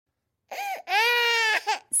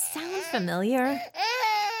familiar?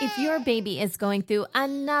 If your baby is going through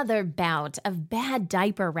another bout of bad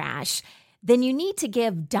diaper rash, then you need to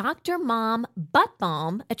give Dr. Mom Butt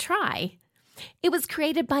Balm a try. It was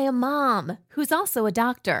created by a mom who's also a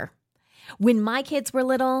doctor. When my kids were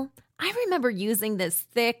little, I remember using this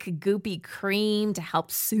thick, goopy cream to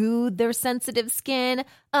help soothe their sensitive skin.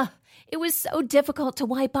 It was so difficult to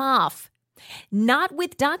wipe off. Not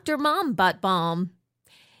with Dr. Mom Butt Balm.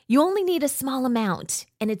 You only need a small amount,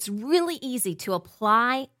 and it's really easy to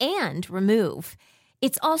apply and remove.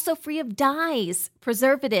 It's also free of dyes,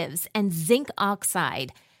 preservatives, and zinc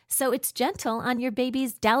oxide, so it's gentle on your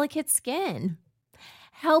baby's delicate skin.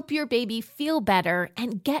 Help your baby feel better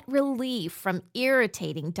and get relief from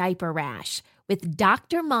irritating diaper rash with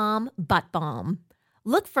Dr. Mom Butt Balm.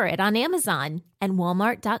 Look for it on Amazon and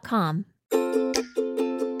Walmart.com.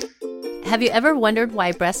 Have you ever wondered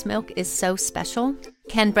why breast milk is so special?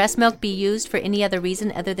 Can breast milk be used for any other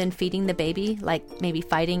reason other than feeding the baby, like maybe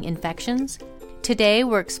fighting infections? Today,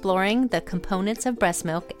 we're exploring the components of breast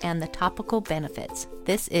milk and the topical benefits.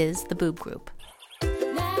 This is the Boob Group.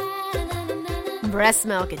 Breast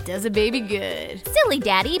milk, it does a baby good. Silly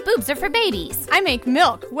daddy, boobs are for babies. I make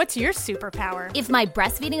milk. What's your superpower? If my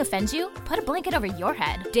breastfeeding offends you, put a blanket over your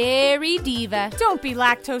head. Dairy diva. Don't be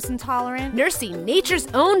lactose intolerant. Nursing nature's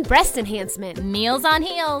own breast enhancement. Meals on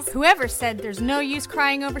heels. Whoever said there's no use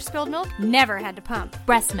crying over spilled milk never had to pump.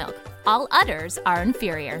 Breast milk. All udders are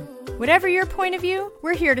inferior. Whatever your point of view,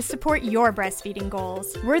 we're here to support your breastfeeding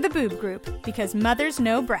goals. We're the Boob Group, because mothers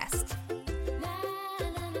know breast.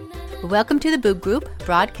 Welcome to the Boob Group,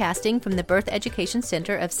 broadcasting from the Birth Education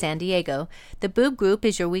Center of San Diego. The Boob Group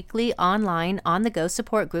is your weekly online, on-the-go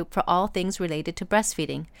support group for all things related to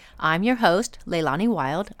breastfeeding. I'm your host, Leilani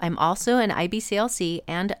Wild. I'm also an IBCLC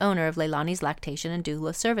and owner of Leilani's Lactation and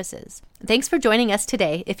Doula Services. Thanks for joining us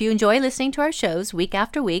today. If you enjoy listening to our shows week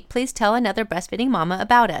after week, please tell another breastfeeding mama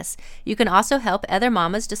about us. You can also help other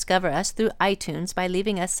mamas discover us through iTunes by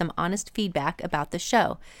leaving us some honest feedback about the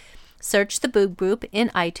show. Search the Boob Group in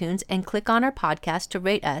iTunes and click on our podcast to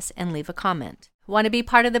rate us and leave a comment. Want to be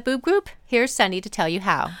part of the Boob Group? Here's Sunny to tell you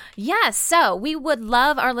how. Yes, so we would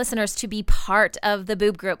love our listeners to be part of the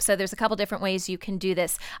Boob Group. So there's a couple different ways you can do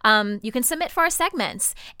this. You can submit for our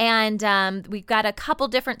segments, and we've got a couple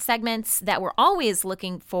different segments that we're always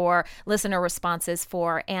looking for listener responses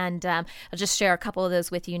for, and I'll just share a couple of those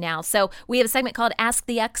with you now. So we have a segment called Ask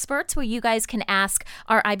the Experts, where you guys can ask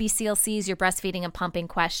our IBCLCs your breastfeeding and pumping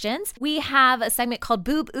questions. We have a segment called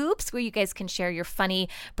Boob Oops, where you guys can share your funny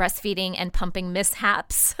breastfeeding and pumping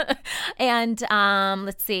mishaps. And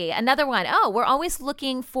let's see, another one. We're always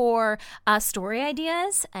looking for story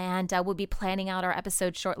ideas, and we'll be planning out our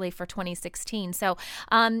episode shortly for 2016. So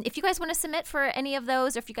if you guys want to submit for any of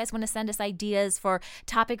those, or if you guys want to send us ideas for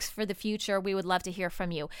topics for the future, we would love to hear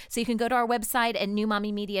from you. So you can go to our website at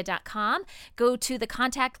newmommymedia.com, go to the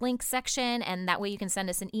contact link section, and that way you can send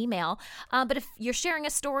us an email. But if you're sharing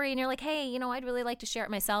a story and you're like, hey, I'd really like to share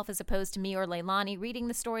it myself as opposed to me or Leilani reading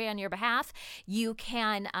the story on your behalf, you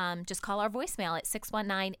can just call our voicemail at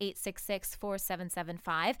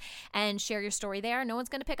 619-866-4775 and share your story there. No one's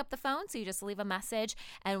going to pick up the phone, so you just leave a message,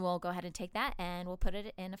 and we'll go ahead and take that, and we'll put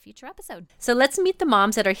it in a future episode. So let's meet the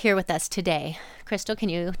moms that are here with us today. Crystal, can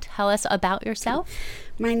you tell us about yourself?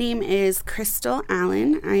 My name is Crystal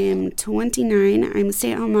Allen. I am 29. I'm a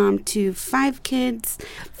stay-at-home mom to 5 kids,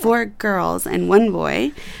 4 girls, and 1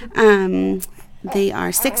 boy. They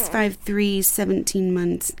are 6, 5, 3, 17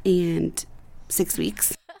 months, and 6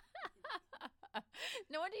 weeks.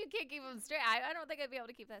 No wonder you can't keep them straight. I don't think I'd be able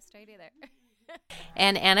to keep that straight either.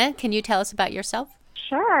 And Anna, can you tell us about yourself?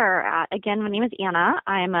 Sure. Again, my name is Anna.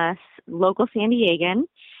 I'm a local San Diegan.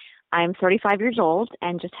 I'm 35 years old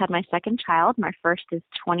and just had my second child. My first is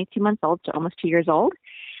 22 months old, so almost 2 years old.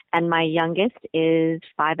 And my youngest is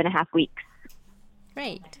 5.5 weeks.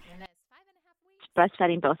 Great.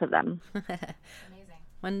 Breastfeeding both of them. Amazing.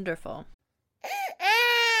 Wonderful.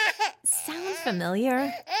 Sound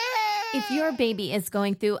familiar? If your baby is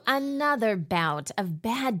going through another bout of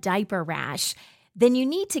bad diaper rash, then you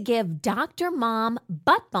need to give Dr. Mom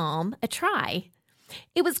Butt Balm a try.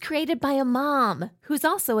 It was created by a mom who's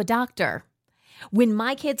also a doctor. When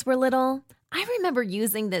my kids were little, I remember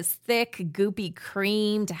using this thick, goopy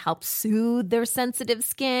cream to help soothe their sensitive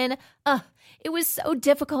skin. It was so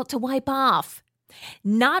difficult to wipe off.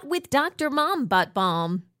 Not with Dr. Mom Butt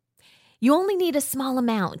Balm. You only need a small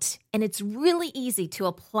amount, and it's really easy to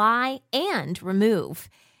apply and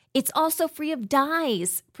remove. It's also free of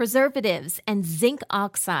dyes, preservatives, and zinc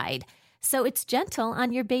oxide, so it's gentle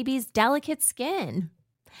on your baby's delicate skin.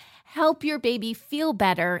 Help your baby feel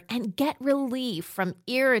better and get relief from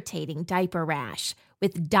irritating diaper rash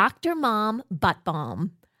with Dr. Mom Butt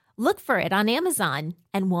Balm. Look for it on Amazon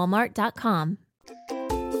and Walmart.com.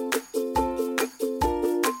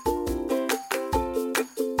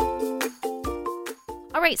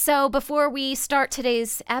 All right, so before we start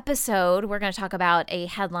today's episode, we're going to talk about a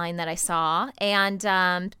headline that I saw and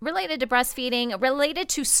related to breastfeeding, related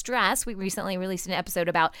to stress. We recently released an episode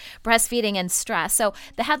about breastfeeding and stress. So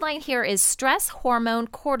the headline here is stress hormone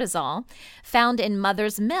cortisol found in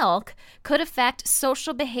mother's milk could affect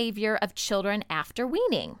social behavior of children after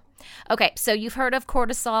weaning. Okay, so you've heard of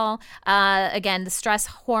cortisol, again, the stress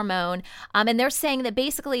hormone, and they're saying that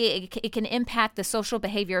basically it can impact the social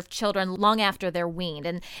behavior of children long after they're weaned.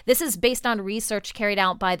 And this is based on research carried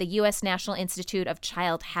out by the U.S. National Institute of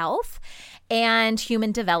Child Health and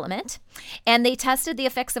Human Development. And they tested the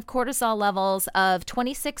effects of cortisol levels of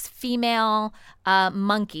 26 female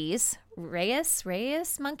monkeys.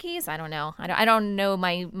 Rheus monkeys? I don't know. I don't know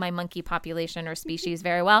my monkey population or species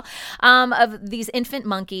very well, of these infant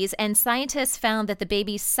monkeys. And scientists found that the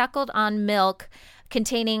babies suckled on milk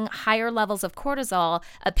containing higher levels of cortisol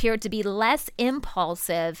appeared to be less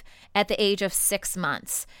impulsive at the age of 6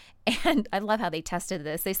 months. And I love how they tested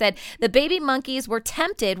this. They said the baby monkeys were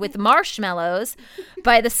tempted with marshmallows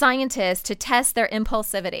by the scientists to test their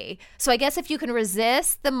impulsivity. So I guess if you can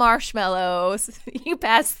resist the marshmallows, you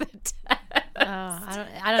pass the test. Oh,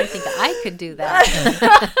 I don't think that I could do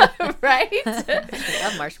that. Right? I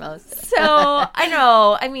love marshmallows. So I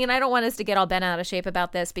know. I mean, I don't want us to get all bent out of shape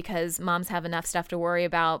about this because moms have enough stuff to worry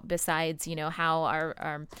about besides, how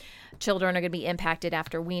our children are going to be impacted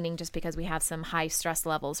after weaning just because we have some high stress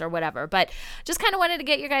levels or whatever. But just kind of wanted to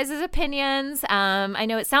get your guys' opinions. I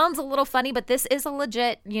know it sounds a little funny, but this is a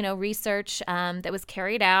legit, research that was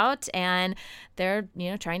carried out, and they're,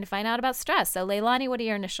 trying to find out about stress. So Leilani, what are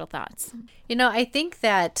your initial thoughts? I think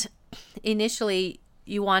that initially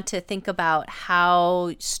you want to think about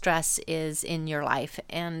how stress is in your life.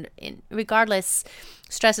 And regardless,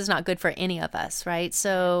 stress is not good for any of us, right?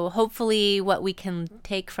 So hopefully what we can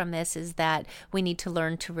take from this is that we need to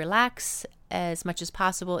learn to relax as much as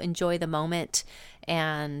possible, enjoy the moment,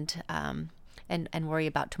 and worry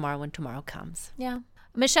about tomorrow when tomorrow comes. Yeah.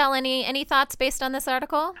 Michelle, any thoughts based on this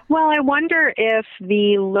article? Well, I wonder if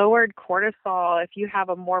the lowered cortisol, if you have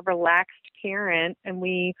a more relaxed parent, and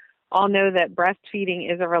we all know that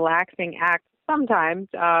breastfeeding is a relaxing act sometimes,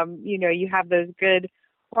 you have those good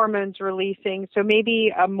hormones releasing. So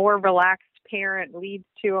maybe a more relaxed parent leads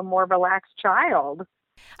to a more relaxed child.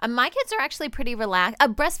 My kids are actually pretty relaxed.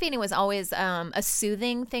 Breastfeeding was always a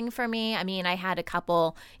soothing thing for me. I mean, I had a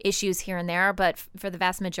couple issues here and there, but for the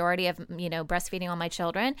vast majority of, breastfeeding all my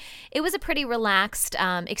children, it was a pretty relaxed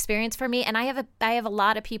experience for me. And I have a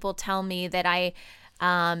lot of people tell me that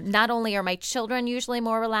not only are my children usually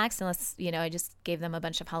more relaxed, unless, I just gave them a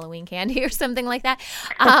bunch of Halloween candy or something like that,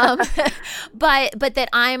 but that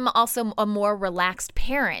I'm also a more relaxed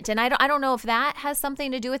parent. And I don't know if that has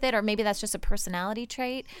something to do with it, or maybe that's just a personality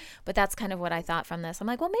trait, but that's kind of what I thought from this. I'm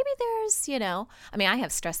like, well, maybe there's, I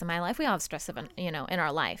have stress in my life. We all have stress, in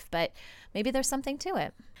our life, but maybe there's something to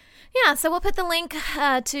it. Yeah, so we'll put the link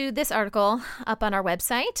to this article up on our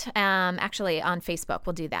website. Actually, on Facebook,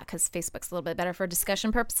 we'll do that because Facebook's a little bit better for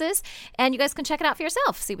discussion purposes. And you guys can check it out for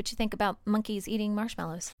yourself. See what you think about monkeys eating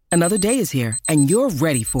marshmallows. Another day is here, and you're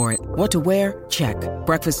ready for it. What to wear? Check.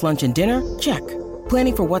 Breakfast, lunch, and dinner? Check.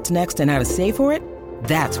 Planning for what's next and how to save for it?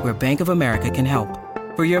 That's where Bank of America can help.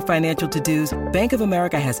 For your financial to-dos, Bank of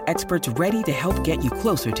America has experts ready to help get you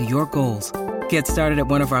closer to your goals. Get started at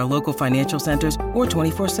one of our local financial centers or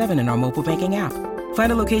 24/7 in our mobile banking app.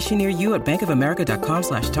 Find a location near you at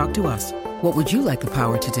bankofamerica.com/talktous. What would you like the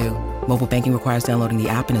power to do? Mobile banking requires downloading the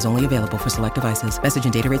app and is only available for select devices. Message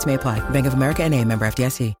and data rates may apply. Bank of America N.A., member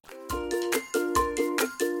FDIC.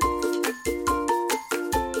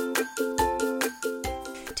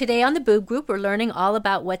 Today on the Boob Group, we're learning all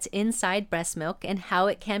about what's inside breast milk and how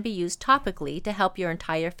it can be used topically to help your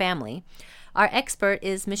entire family. Our expert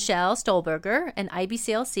is Michelle Stolberger, an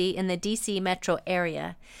IBCLC in the D.C. metro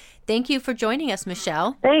area. Thank you for joining us,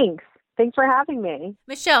 Michelle. Thanks. Thanks for having me.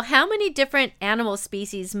 Michelle, how many different animal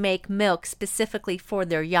species make milk specifically for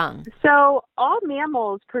their young? So all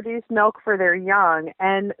mammals produce milk for their young,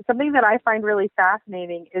 and something that I find really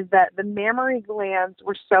fascinating is that the mammary glands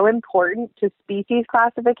were so important to species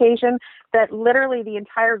classification that literally the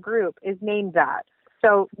entire group is named that.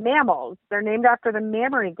 So mammals, they're named after the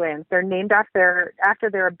mammary glands. They're named after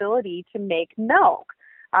their ability to make milk.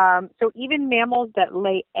 So even mammals that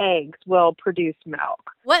lay eggs will produce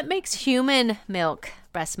milk. What makes human milk,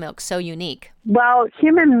 breast milk, so unique? Well,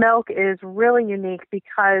 human milk is really unique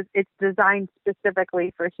because it's designed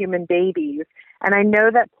specifically for human babies. And I know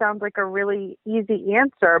that sounds like a really easy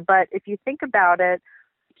answer, but if you think about it,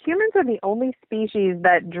 humans are the only species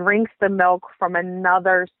that drinks the milk from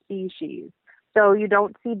another species. So you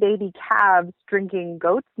don't see baby calves drinking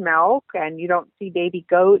goat's milk, and you don't see baby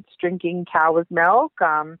goats drinking cow's milk.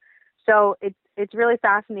 So it's really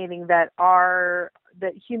fascinating that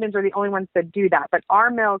humans are the only ones that do that. But our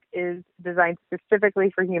milk is designed specifically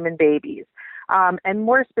for human babies. And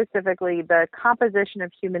more specifically, the composition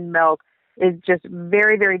of human milk is just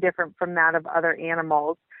very, very different from that of other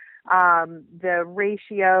animals. The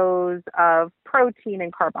ratios of protein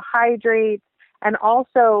and carbohydrates, and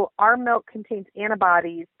also our milk contains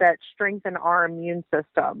antibodies that strengthen our immune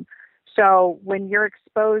system. So when you're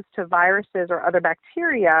exposed to viruses or other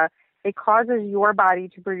bacteria, it causes your body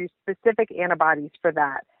to produce specific antibodies for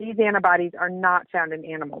that. These antibodies are not found in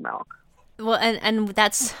animal milk. Well, and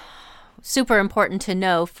that's super important to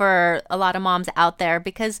know for a lot of moms out there,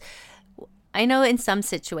 because I know in some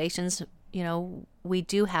situations, we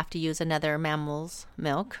do have to use another mammal's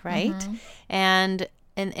milk, right? Mm-hmm. And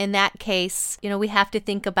in that case, we have to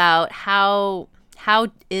think about how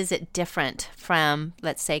is it different from,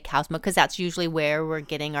 let's say, cow's milk, because that's usually where we're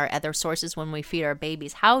getting our other sources when we feed our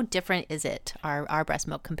babies. How different is it, our breast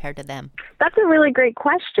milk, compared to them? That's a really great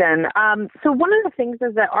question. So one of the things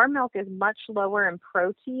is that our milk is much lower in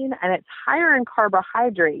protein and it's higher in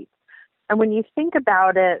carbohydrates. And when you think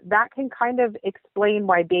about it, that can kind of explain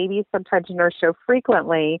why babies sometimes nurse so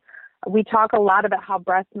frequently. We talk a lot about how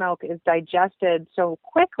breast milk is digested so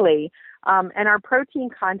quickly, and our protein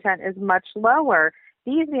content is much lower.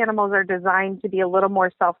 These animals are designed to be a little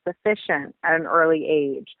more self-sufficient at an early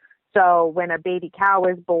age. So when a baby cow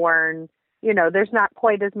is born, there's not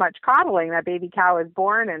quite as much coddling. That baby cow is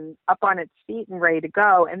born and up on its feet and ready to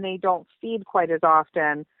go, and they don't feed quite as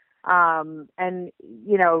often.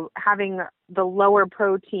 Having the lower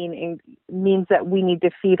protein means that we need to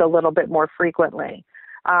feed a little bit more frequently.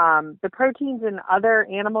 The proteins in other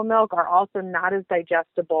animal milk are also not as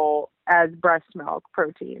digestible as breast milk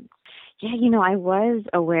proteins. Yeah, I was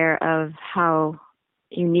aware of how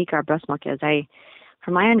unique our breast milk is.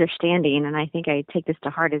 From my understanding, and I think I take this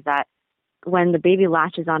to heart, is that when the baby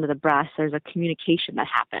latches onto the breast, there's a communication that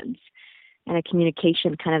happens. And a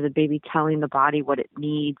communication, kind of the baby telling the body what it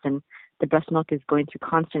needs, and the breast milk is going through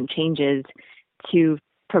constant changes to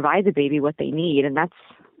provide the baby what they need. And that's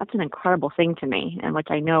an incredible thing to me, and which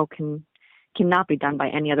I know cannot be done by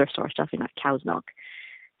any other source, definitely not cow's milk.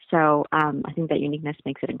 So I think that uniqueness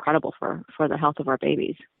makes it incredible for the health of our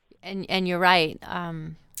babies. And you're right.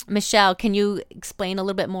 Michelle, can you explain a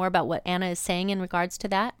little bit more about what Anna is saying in regards to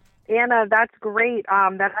that? Anna, that's great.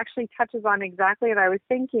 That actually touches on exactly what I was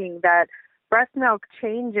thinking, that breast milk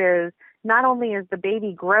changes not only as the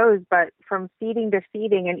baby grows, but from feeding to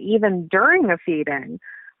feeding and even during the feeding.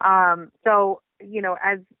 So,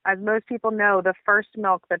 as most people know, the first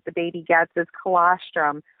milk that the baby gets is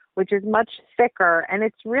colostrum, which is much thicker, and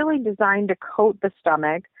it's really designed to coat the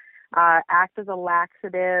stomach, act as a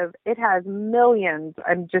laxative. It has millions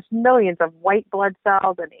of white blood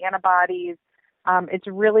cells and antibodies. It's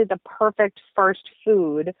really the perfect first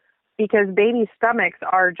food because baby stomachs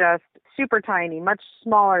are just super tiny, much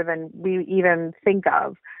smaller than we even think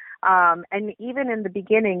of. And even in the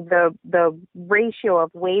beginning, the ratio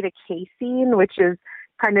of whey to casein, which is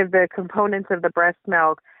kind of the components of the breast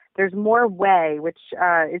milk, there's more whey, which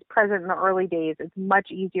is present in the early days. It's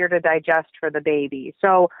much easier to digest for the baby.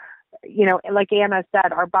 So, like Anna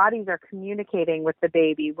said, our bodies are communicating with the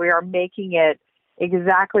baby. We are making it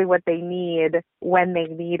exactly what they need when they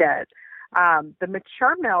need it. The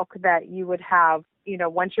mature milk that you would have,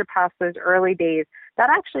 once you're past those early days, that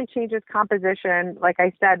actually changes composition, like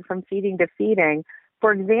I said, from feeding to feeding.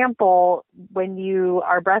 For example, when you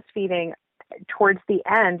are breastfeeding, towards the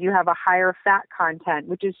end, you have a higher fat content,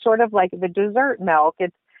 which is sort of like the dessert milk.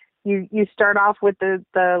 It's you start off with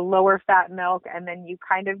the lower fat milk, and then you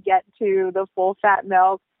kind of get to the full fat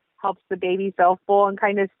milk, helps the baby feel full, and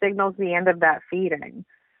kind of signals the end of that feeding.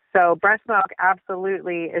 So breast milk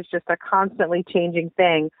absolutely is just a constantly changing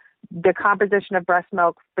thing. The composition of breast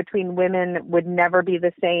milk between women would never be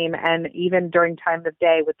the same. And even during time of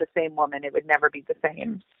day with the same woman, it would never be the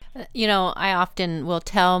same. I often will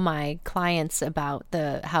tell my clients about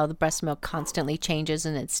how the breast milk constantly changes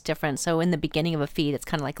and it's different. So in the beginning of a feed, it's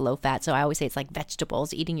kind of like low fat. So I always say it's like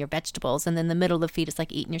vegetables, eating your vegetables. And then the middle of the feed is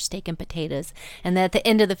like eating your steak and potatoes. And then at the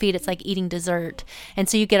end of the feed, it's like eating dessert. And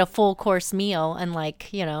so you get a full course meal, unlike,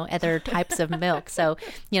 other types of milk. So,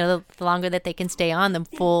 the longer that they can stay on the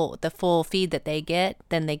full feed that they get,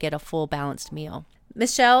 then they get a full balanced meal.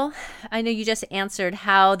 Michelle, I know you just answered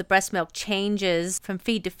how the breast milk changes from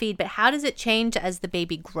feed to feed, but how does it change as the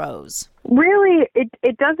baby grows? Really,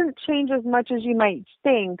 it doesn't change as much as you might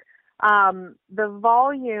think. The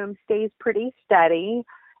volume stays pretty steady.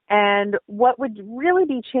 And what would really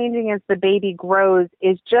be changing as the baby grows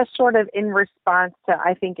is just sort of in response to,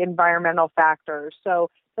 I think, environmental factors. So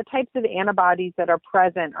the types of antibodies that are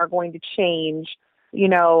present are going to change.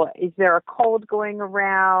 Is there a cold going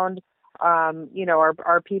around?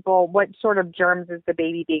 Are people, what sort of germs is the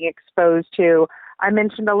baby being exposed to? I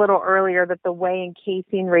mentioned a little earlier that the whey and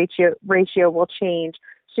casein ratio will change.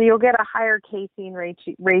 So you'll get a higher casein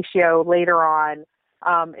ratio later on.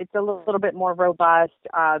 It's a little bit more robust.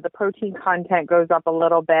 The protein content goes up a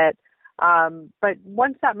little bit. But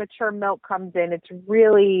once that mature milk comes in, it's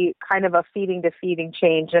really kind of a feeding to feeding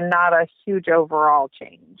change and not a huge overall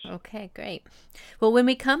change. Okay, great. Well, when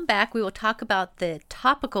we come back, we will talk about the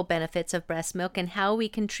topical benefits of breast milk and how we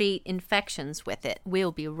can treat infections with it.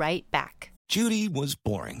 We'll be right back. Judy was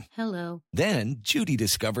boring. Hello. Then Judy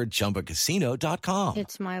discovered ChumbaCasino.com.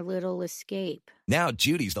 It's my little escape. Now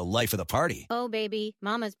Judy's the life of the party. Oh, baby,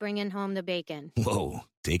 mama's bringing home the bacon. Whoa,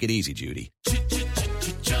 take it easy, Judy.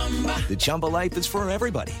 The Chumba life is for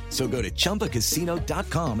everybody. So go to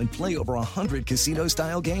ChumbaCasino.com and play over 100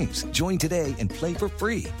 casino-style games. Join today and play for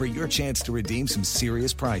free for your chance to redeem some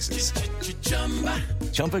serious prizes.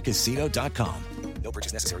 ChumbaCasino.com. No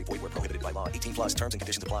purchase necessary. Void where prohibited by law. 18 plus terms and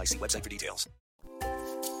conditions apply. See website for details.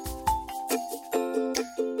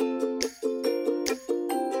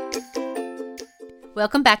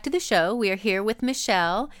 Welcome back to the show. We are here with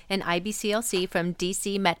Michelle, an IBCLC from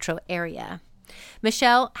DC metro area.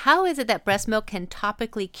 Michelle, how is it that breast milk can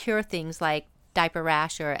topically cure things like diaper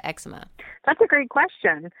rash or eczema? That's a great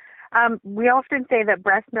question. We often say that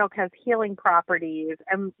breast milk has healing properties,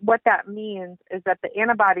 and what that means is that the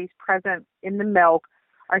antibodies present in the milk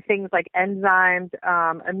are things like enzymes,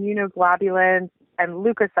 immunoglobulins, and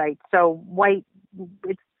leukocytes. So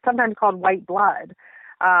it's sometimes called white blood.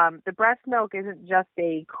 The breast milk isn't just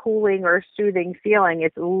a cooling or soothing feeling.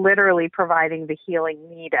 It's literally providing the healing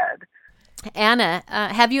needed. Anna,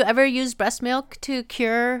 have you ever used breast milk to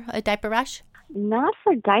cure a diaper rash? Not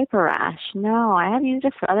for diaper rash. No, I have used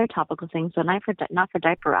it for other topical things, but not for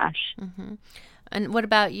diaper rash. Mm-hmm. And what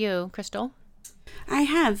about you, Crystal? I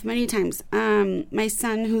have many times. My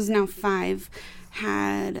son, who's now 5,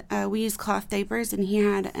 we used cloth diapers, and he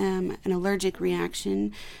had an allergic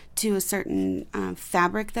reaction to a certain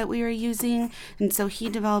fabric that we were using, and so he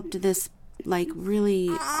developed this really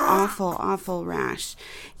awful rash,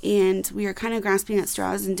 and we were kind of grasping at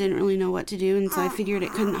straws and didn't really know what to do, and so I figured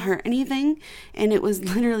it couldn't hurt anything, and it was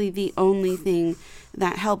literally the only thing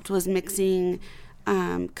that helped was mixing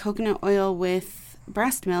coconut oil with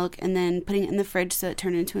breast milk and then putting it in the fridge so it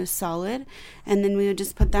turned into a solid, and then we would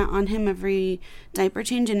just put that on him every diaper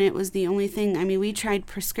change, and it was the only thing. I mean, we tried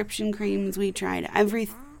prescription creams, we tried every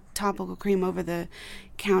topical cream over the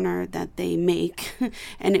counter that they make,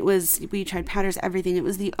 and we tried powders, everything. It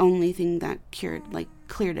was the only thing that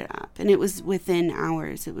cleared it up, and it was within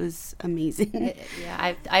hours. It was amazing.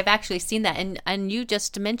 Yeah, I've actually seen that, and you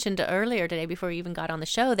just mentioned earlier today before you even got on the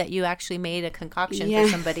show that you actually made a concoction for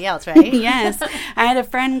somebody else, right? Yes, I had a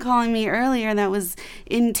friend calling me earlier that was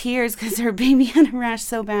in tears because her baby had a rash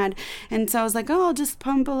so bad, and so I was like, oh, I'll just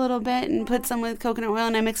pump a little bit and put some with coconut oil,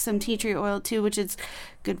 and I mixed some tea tree oil too, which is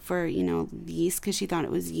good for yeast, because she thought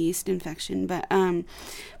it was yeast infection, but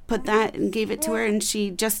put that and gave it to her, and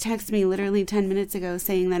she just texted me literally 10 minutes ago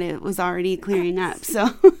saying that it was already clearing up.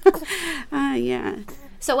 So yeah.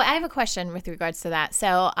 So I have a question with regards to that.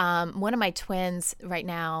 So one of my twins right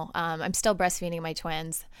now, I'm still breastfeeding my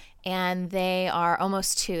twins, and they are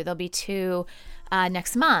almost 2. They'll be 2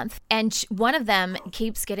 next month. And one of them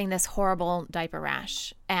keeps getting this horrible diaper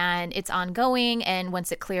rash, and it's ongoing. And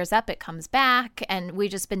once it clears up, it comes back. And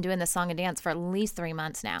we've just been doing this song and dance for at least 3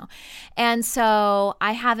 months now. And so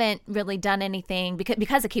I haven't really done anything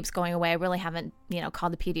because it keeps going away. I really haven't,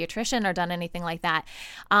 called the pediatrician or done anything like that.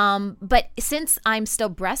 But since I'm still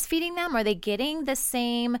breastfeeding them, are they getting the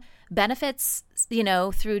same benefits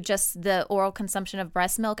through just the oral consumption of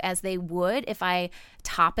breast milk as they would if I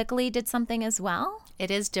topically did something as well? It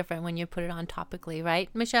is different when you put it on topically, right,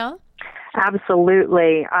 Michelle?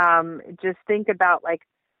 Absolutely. Just think about like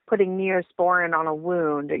putting Neosporin on a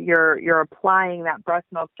wound. You're applying that breast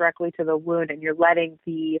milk directly to the wound, and you're letting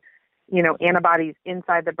the antibodies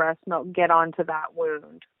inside the breast milk get onto that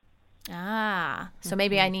wound. So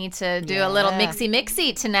maybe I need to do a little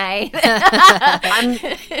mixy tonight.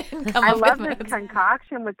 I love this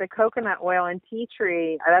concoction with the coconut oil and tea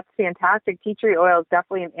tree. That's fantastic. Tea tree oil is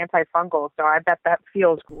definitely an antifungal, so I bet that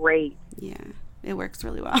feels great. Yeah. It works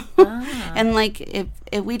really well. And like if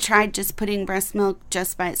we tried just putting breast milk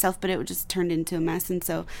just by itself, but it just turned into a mess. And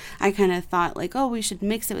so I kind of thought like, we should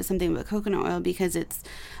mix it with something with coconut oil because it's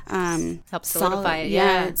helps solidify it.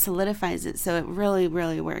 Yeah, it solidifies it. So it really,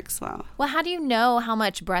 really works well. Well, how do you know how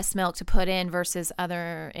much breast milk to put in versus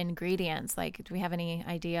other ingredients? Like, do we have any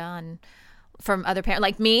idea from other parents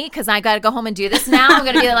like me? Because I got to go home and do this now. I'm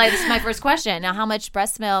going to be like, this is my first question. Now, how much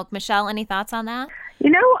breast milk? Michelle, any thoughts on that?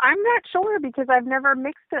 I'm not sure because I've never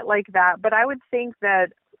mixed it like that, but I would think that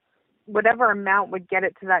whatever amount would get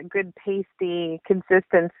it to that good pasty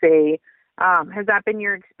consistency. Has that been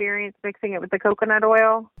your experience mixing it with the coconut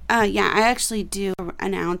oil? Yeah, I actually do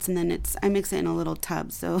an ounce and then I mix it in a little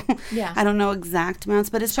tub. So yeah. I don't know exact amounts,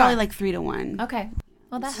 but it's probably like 3 to 1. Okay.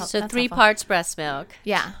 Well, that helps. So That's 3 helpful. parts breast milk.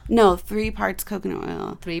 Yeah. No, 3 parts coconut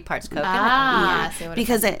oil. 3 parts coconut oil. Yeah.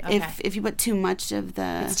 Because if you put too much of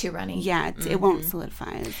it's too runny. Yeah, it won't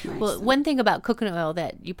solidify as much. Well, one thing about coconut oil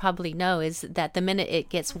that you probably know is that the minute it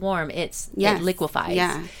gets warm, it liquefies.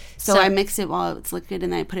 Yeah. So I mix it while it's liquid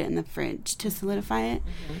and then I put it in the fridge to solidify it.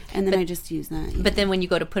 And then I just use that. Yeah. But then when you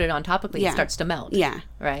go to put it on topically, it starts to melt. Yeah.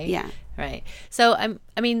 Right? Yeah. Right. So,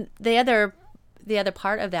 the other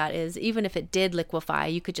part of that is even if it did liquefy,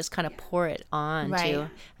 you could just kind of pour it on too.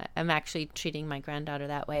 I'm actually treating my granddaughter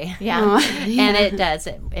that way. Yeah. And it does.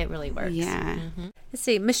 It really works. Yeah. Let's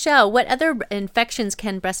see. Michelle, what other infections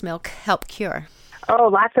can breast milk help cure? Oh,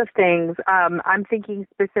 lots of things. I'm thinking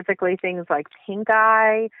specifically things like pink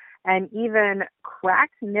eye and even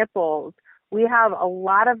cracked nipples. We have a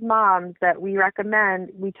lot of moms that we recommend.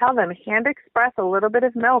 We tell them hand express a little bit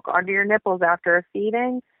of milk onto your nipples after a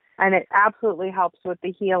feeding. And it absolutely helps with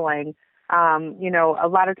the healing. A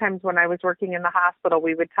lot of times when I was working in the hospital,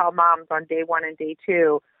 we would tell moms on day 1 and day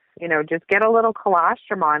 2, just get a little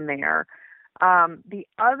colostrum on there. The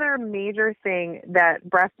other major thing that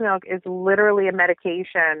breast milk is literally a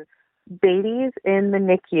medication, babies in the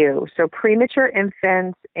NICU, so premature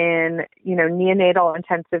infants in, neonatal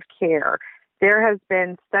intensive care. There has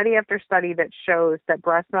been study after study that shows that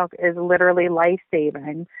breast milk is literally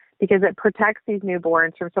life-saving because it protects these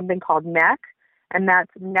newborns from something called NEC, and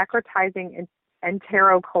that's necrotizing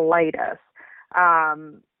enterocolitis.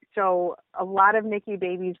 So a lot of NICU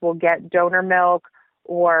babies will get donor milk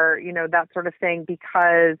or, that sort of thing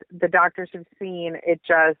because the doctors have seen it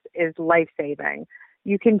just is life-saving.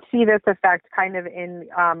 You can see this effect kind of in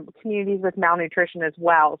communities with malnutrition as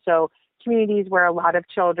well. So communities where a lot of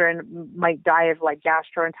children might die of like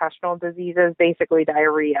gastrointestinal diseases, basically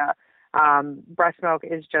diarrhea. Breast milk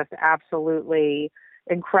is just absolutely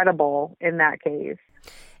incredible in that case.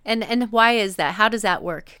 And why is that? How does that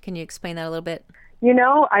work? Can you explain that a little bit?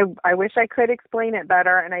 I wish I could explain it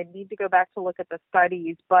better, and I'd need to go back to look at the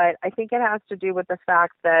studies, but I think it has to do with the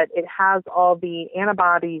fact that it has all the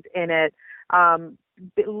antibodies in it.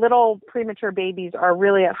 Little premature babies are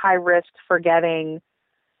really at high risk for getting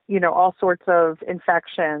all sorts of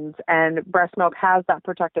infections, and breast milk has that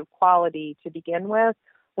protective quality to begin with.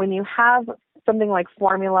 When you have something like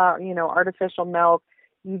formula, artificial milk,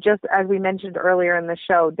 you just, as we mentioned earlier in the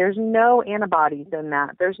show, there's no antibodies in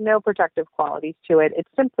that. There's no protective qualities to it. It's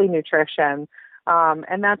simply nutrition.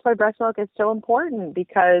 And that's why breast milk is so important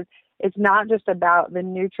because it's not just about the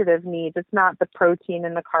nutritive needs. It's not the protein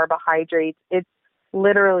and the carbohydrates. It's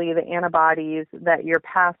literally the antibodies that you're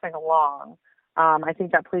passing along. I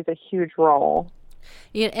think that plays a huge role.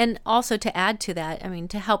 Yeah, and also to add to that,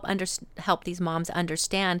 to help these moms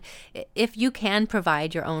understand, if you can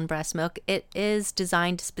provide your own breast milk, it is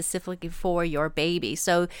designed specifically for your baby.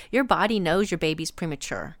 So your body knows your baby's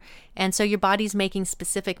premature. And so your body's making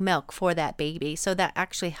specific milk for that baby. So that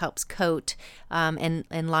actually helps coat and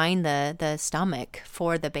line the stomach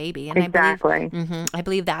for the baby. And exactly. I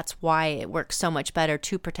believe that's why it works so much better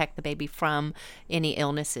to protect the baby from any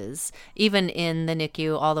illnesses, even in the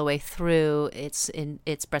NICU all the way through its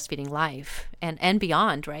breastfeeding life and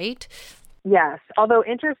beyond, right? Yes. Although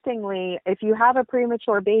interestingly, if you have a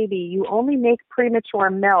premature baby, you only make premature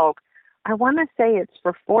milk. I want to say it's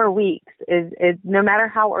for 4 weeks. Is no matter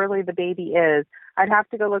how early the baby is, I'd have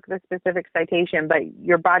to go look at the specific citation, but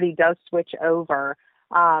your body does switch over.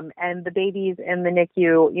 And the babies in the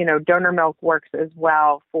NICU, donor milk works as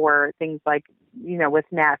well for things like, with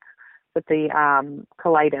neck, with the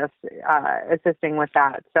colitis, assisting with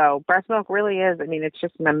that. So breast milk really is, it's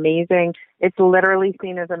just it's literally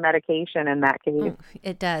seen as a medication in that case.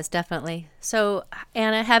 It does, definitely. So,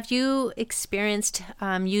 Anna, have you experienced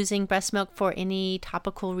using breast milk for any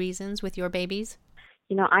topical reasons with your babies?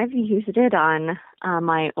 I've used it on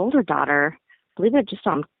my older daughter, believe it, just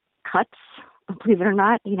on cuts. Believe it or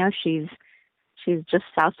not, she's just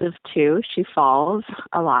south of 2. She falls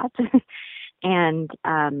a lot. And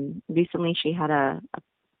recently she had a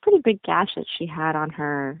pretty big gash that she had on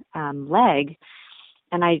her leg.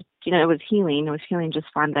 And it was healing. It was healing just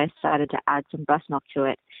fine, but I decided to add some breast milk to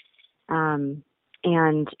it. And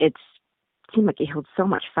it seemed like it healed so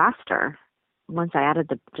much faster once I added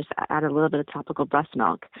a little bit of topical breast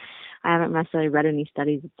milk. I haven't necessarily read any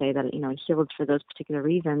studies that say that, it healed for those particular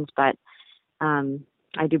reasons, but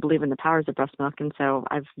I do believe in the powers of breast milk, and so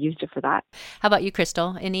I've used it for that. How about you,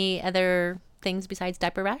 Crystal? Any other things besides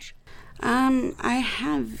diaper rash? I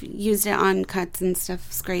have used it on cuts and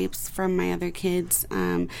stuff, scrapes from my other kids.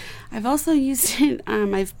 I've also used it,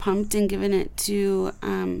 I've pumped and given it to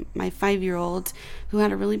my 5-year-old who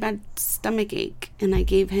had a really bad stomach ache, and I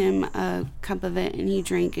gave him a cup of it and he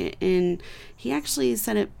drank it, and he actually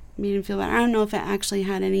said it made him feel better. I don't know if it actually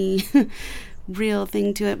had any real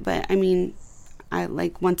thing to it, but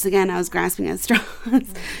once again, I was grasping at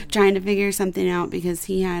straws, trying to figure something out because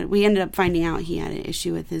we ended up finding out he had an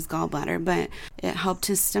issue with his gallbladder, but it helped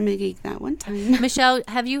his stomach ache that one time. Michelle,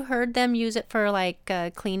 have you heard them use it for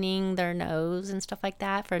cleaning their nose and stuff like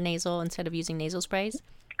that for nasal instead of using nasal sprays?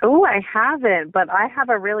 Oh, I haven't, but I have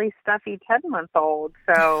a really stuffy 10-month-old,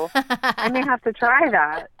 so I may have to try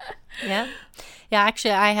that. Yeah. Yeah,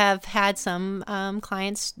 actually, I have had some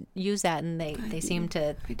clients use that, and they seem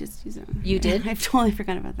to... I just use it. You did? I totally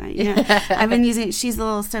forgot about that, yeah. I've been using it. She's a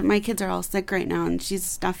little sick. My kids are all sick right now, and she's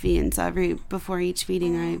stuffy, and so before each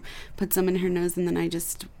feeding, I put some in her nose, and then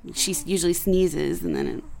she usually sneezes, and then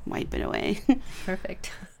I wipe it away.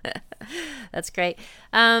 Perfect. That's great.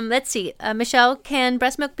 Let's see. Michelle, can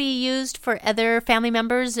breast milk be used for other family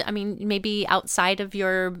members? Maybe outside of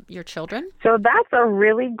your children? So that's a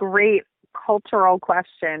really great cultural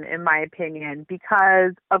question, in my opinion,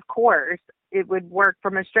 because, of course, it would work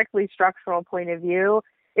from a strictly structural point of view.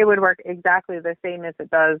 It would work exactly the same as it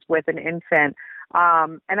does with an infant.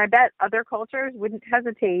 And I bet other cultures wouldn't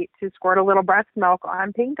hesitate to squirt a little breast milk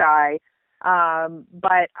on pink eye.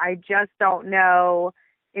 But I just don't know.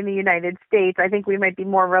 In the United States, I think we might be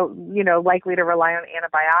more, likely to rely on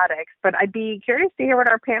antibiotics. But I'd be curious to hear what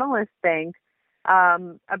our panelists think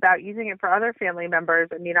about using it for other family members.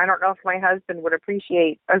 I don't know if my husband would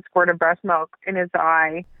appreciate a squirt of breast milk in his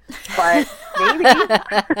eye, but maybe.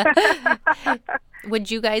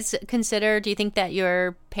 Would you guys consider, do you think that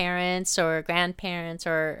your parents or grandparents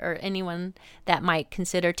or anyone that might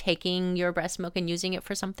consider taking your breast milk and using it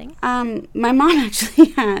for something? My mom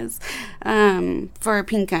actually has, for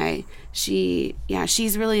pink eye. She's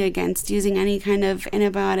really against using any kind of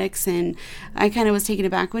antibiotics, and I kind of was taken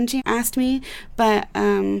aback when she asked me, but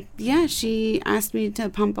she asked me to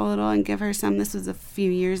pump a little and give her some. This was a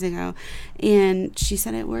few years ago, and she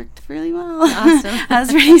said it worked really well. Awesome. I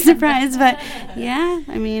was pretty surprised, but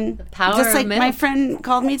the power just like of milk. my friend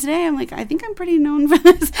called me today, I'm like, I think I'm pretty known for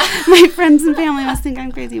this. My friends and family must think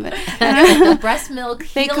I'm crazy, but the breast milk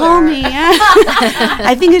healer. They call me, yeah.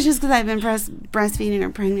 I think it's just because I've been breastfeeding or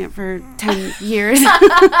pregnant for 10 years.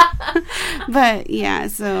 But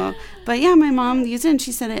my mom used it, and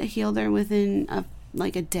she said it healed her within a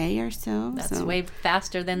day or so. That's way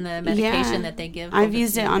faster than the medication that they give. I've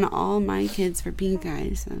used it on all my kids for pink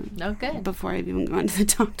eye. So good. Before I've even gone to the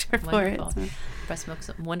doctor for it. So. Breast milk's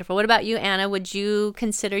wonderful. What about you, Anna? Would you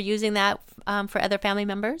consider using that for other family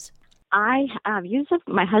members? I have used it.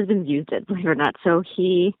 My husband's used it, believe it or not. So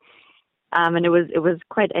he, and it was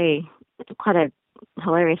quite a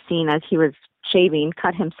hilarious scene as he was shaving,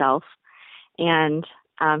 cut himself, and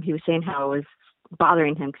he was saying how it was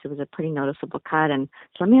bothering him because it was a pretty noticeable cut, and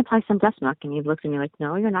so let me apply some breast milk, and he looked at me like,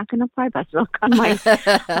 no, you're not going to apply breast milk on my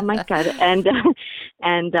cut, and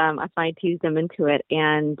I finally teased him into it,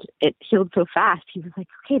 and it healed so fast. He was like,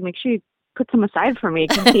 okay, make sure you put some aside for me,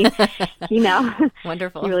 because he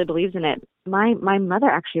wonderful. He really believes in it. My mother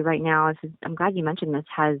actually right now, I'm glad you mentioned this,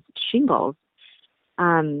 has shingles,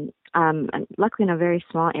 and luckily in a very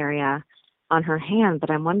small area on her hand,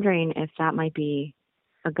 but I'm wondering if that might be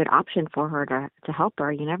a good option for her to help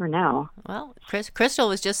her. You never know. Well, Crystal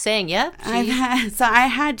was just saying, yep. I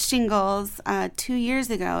had shingles 2 years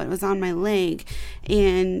ago. It was on my leg,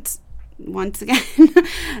 and once again,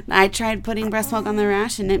 I tried putting breast milk on the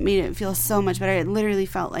rash, and it made it feel so much better. It literally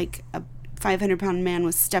felt like a 500-pound man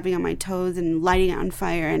was stepping on my toes and lighting it on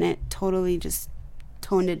fire, and it totally just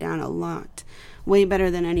toned it down a lot. Way better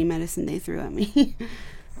than any medicine they threw at me.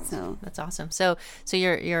 So that's awesome. So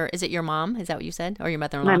your is it your mom? Is that what you said, or your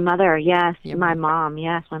mother-in-law? My mother, yes. My mom,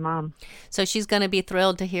 yes, my mom. So she's going to be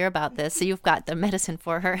thrilled to hear about this. So you've got the medicine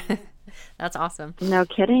for her. That's awesome. No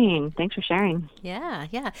kidding. Thanks for sharing.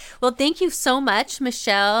 Yeah. Well, thank you so much,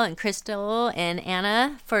 Michelle and Crystal and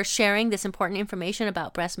Anna, for sharing this important information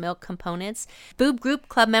about breast milk components. Boob Group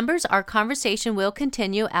Club members, our conversation will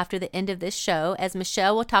continue after the end of this show, as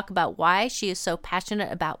Michelle will talk about why she is so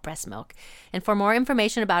passionate about breast milk. And for more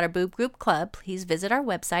information about our Boob Group Club, please visit our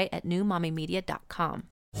website at newmommymedia.com.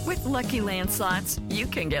 With Lucky Land Slots, you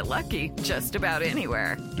can get lucky just about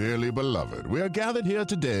anywhere. Dearly beloved, we are gathered here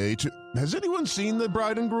today to... Has anyone seen the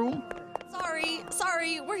bride and groom?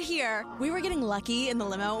 Sorry, we're here. We were getting lucky in the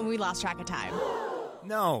limo and we lost track of time.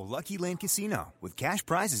 No, Lucky Land Casino, with cash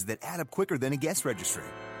prizes that add up quicker than a guest registry.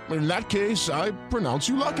 In that case, I pronounce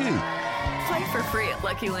you lucky. Play for free at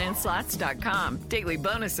LuckyLandSlots.com. Daily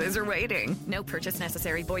bonuses are waiting. No purchase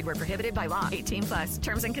necessary. Void where prohibited by law. 18+.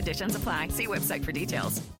 Terms and conditions apply. See website for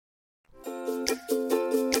details.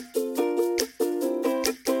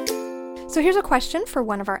 So here's a question for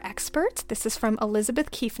one of our experts. This is from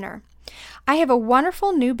Elizabeth Kiefner. I have a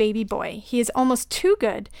wonderful new baby boy. He is almost too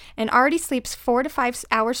good and already sleeps 4 to 5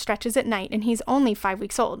 hour stretches at night, and he's only 5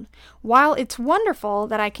 weeks old. While it's wonderful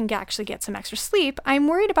that I can actually get some extra sleep, I'm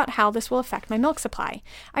worried about how this will affect my milk supply.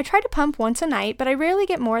 I try to pump once a night, but I rarely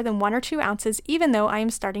get more than 1 or 2 ounces, even though I am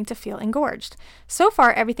starting to feel engorged. So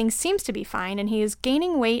far, everything seems to be fine, and he is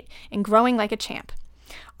gaining weight and growing like a champ.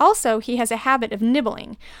 Also, he has a habit of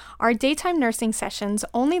nibbling. Our daytime nursing sessions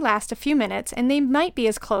only last a few minutes, and they might be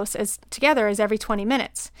as close together as every 20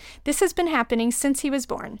 minutes. This has been happening since he was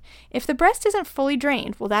born. If the breast isn't fully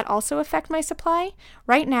drained, will that also affect my supply?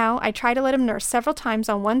 Right now, I try to let him nurse several times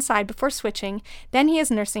on one side before switching, then he is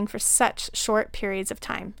nursing for such short periods of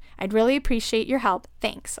time. I'd really appreciate your help.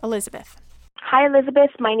 Thanks, Elizabeth. Hi,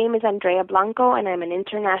 Elizabeth. My name is Andrea Blanco, and I'm an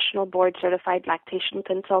international board-certified lactation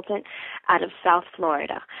consultant out of South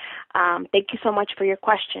Florida. Thank you so much for your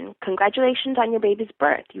question. Congratulations on your baby's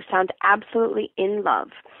birth. You sound absolutely in love.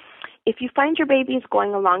 If you find your baby is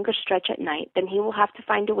going a longer stretch at night, then he will have to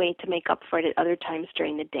find a way to make up for it at other times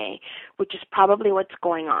during the day, which is probably what's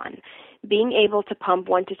going on. Being able to pump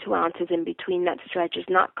 1 to 2 ounces in between that stretch is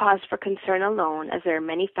not cause for concern alone, as there are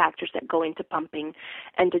many factors that go into pumping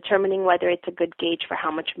and determining whether it's a good gauge for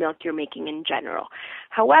how much milk you're making in general.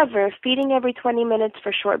 However, feeding every 20 minutes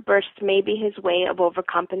for short bursts may be his way of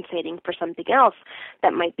overcompensating for something else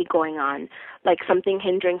that might be going on, like something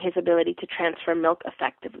hindering his ability to transfer milk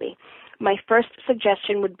effectively. My first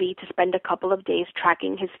suggestion would be to spend a couple of days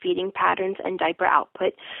tracking his feeding patterns and diaper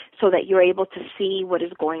output so that you're able to see what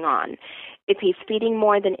is going on. If he's feeding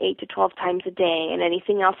more than 8 to 12 times a day and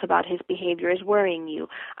anything else about his behavior is worrying you,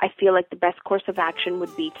 I feel like the best course of action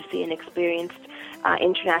would be to see an experienced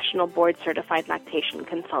international board-certified lactation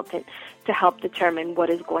consultant to help determine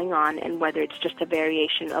what is going on and whether it's just a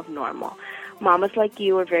variation of normal. Mamas like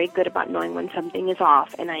you are very good about knowing when something is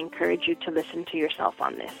off, and I encourage you to listen to yourself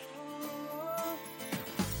on this.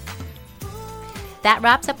 That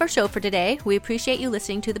wraps up our show for today. We appreciate you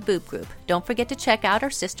listening to the Boob Group. Don't forget to check out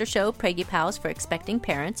our sister show, Preggy Pals, for expecting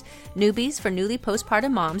parents, Newbies for newly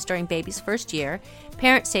postpartum moms during baby's first year,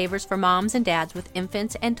 Parent Savers for moms and dads with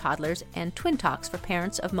infants and toddlers, and Twin Talks for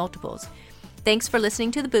parents of multiples. Thanks for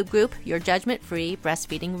listening to the Boob Group, your judgment-free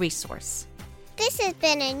breastfeeding resource. This has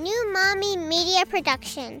been a New Mommy Media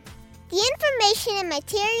production. The information and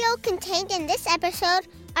material contained in this episode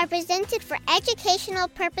are presented for educational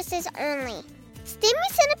purposes only.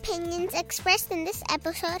 Statements and opinions expressed in this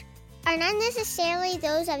episode are not necessarily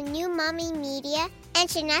those of New Mommy Media and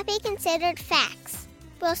should not be considered facts.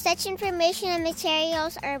 While such information and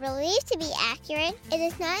materials are believed to be accurate, it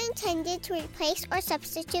is not intended to replace or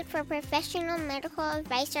substitute for professional medical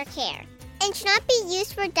advice or care, and should not be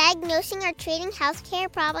used for diagnosing or treating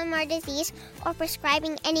healthcare problem or disease or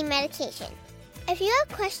prescribing any medication. If you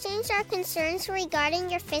have questions or concerns regarding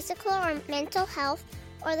your physical or mental health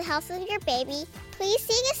or the health of your baby, please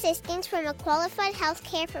seek assistance from a qualified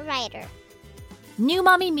healthcare provider. New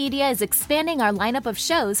Mommy Media is expanding our lineup of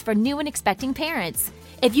shows for new and expecting parents.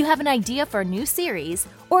 If you have an idea for a new series,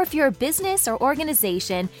 or if you're a business or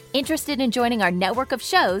organization interested in joining our network of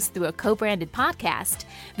shows through a co-branded podcast,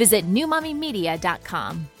 visit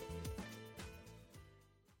newmommymedia.com.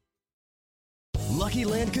 Lucky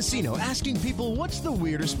Land Casino, asking people, what's the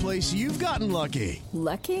weirdest place you've gotten lucky?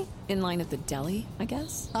 Lucky? In line at the deli, I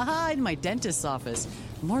guess? Aha, in my dentist's office.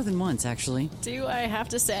 More than once, actually. Do I have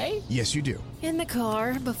to say? Yes, you do. In the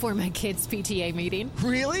car before my kids' PTA meeting.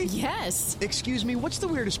 Really? Yes. Excuse me, what's the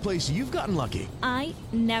weirdest place you've gotten lucky? I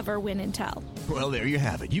never win and tell. Well, there you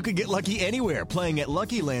have it. You can get lucky anywhere, playing at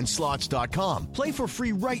LuckyLandSlots.com. Play for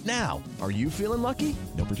free right now. Are you feeling lucky?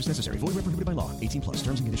 No purchase necessary. Void where prohibited by law. 18 plus.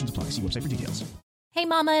 Terms and conditions apply. See website for details. Hey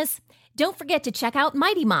mamas, don't forget to check out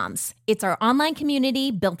Mighty Moms. It's our online community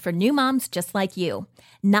built for new moms just like you.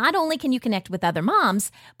 Not only can you connect with other moms,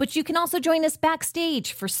 but you can also join us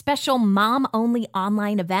backstage for special mom-only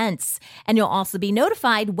online events. And you'll also be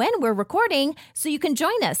notified when we're recording so you can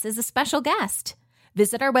join us as a special guest.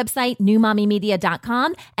 Visit our website,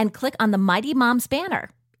 newmommymedia.com, and click on the Mighty Moms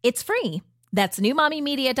banner. It's free. That's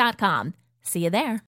newmommymedia.com. See you there.